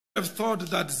have thought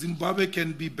that Zimbabwe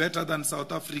can be better than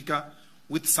South Africa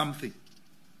with something.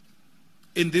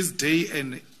 In this day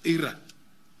and era,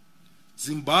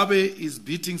 Zimbabwe is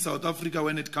beating South Africa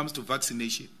when it comes to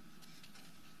vaccination.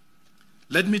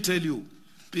 Let me tell you,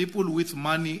 people with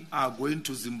money are going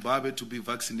to Zimbabwe to be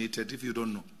vaccinated, if you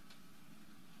don't know.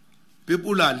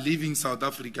 People are leaving South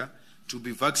Africa to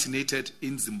be vaccinated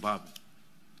in Zimbabwe.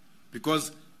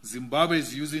 Because Zimbabwe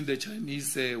is using the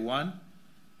Chinese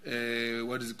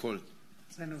what is it called?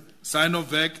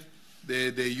 Sinovac.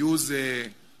 They use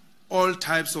all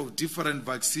types of different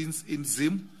vaccines in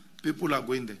Zim. People are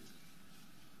going there.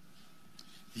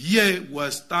 Here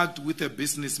was started with a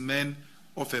businessman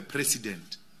of a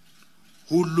president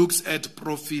who looks at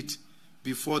profit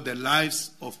before the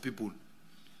lives of people.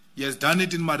 He has done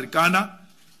it in Marikana,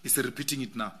 he's repeating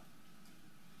it now,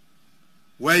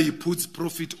 where he puts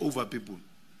profit over people.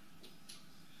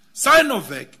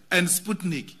 Sinovac and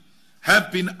Sputnik have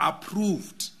been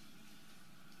approved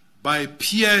by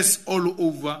peers all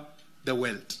over the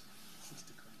world.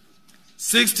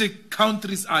 60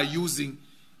 countries are using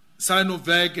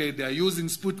Sinovac, they are using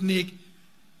Sputnik.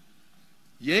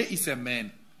 Here is a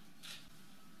man.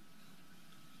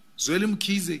 Zweli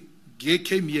Mkhize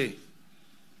came here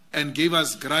and gave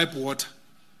us gripe water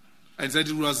and said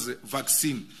it was a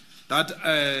vaccine. That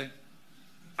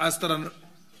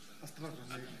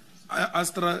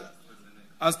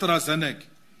AstraZeneca.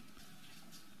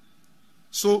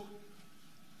 So,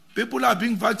 people are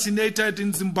being vaccinated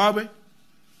in Zimbabwe.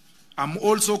 I'm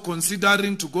also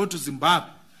considering to go to Zimbabwe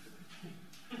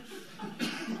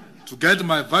to get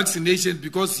my vaccination,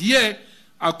 because here,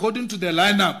 according to the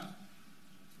lineup,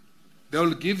 they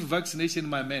will give vaccination,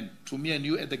 my man, to me and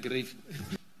you at the grave.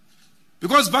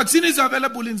 Because vaccine is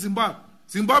available in Zimbabwe.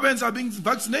 Zimbabweans are being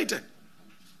vaccinated.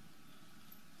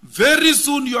 Very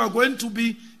soon you are going to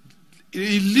be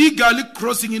illegally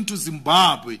crossing into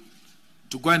Zimbabwe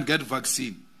to go and get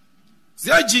vaccine.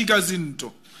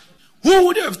 Who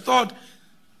would have thought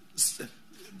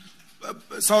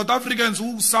South Africans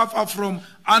who suffer from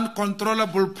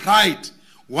uncontrollable pride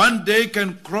one day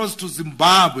can cross to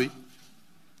Zimbabwe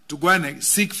to go and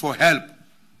seek for help?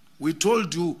 We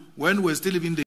told you when we were still living the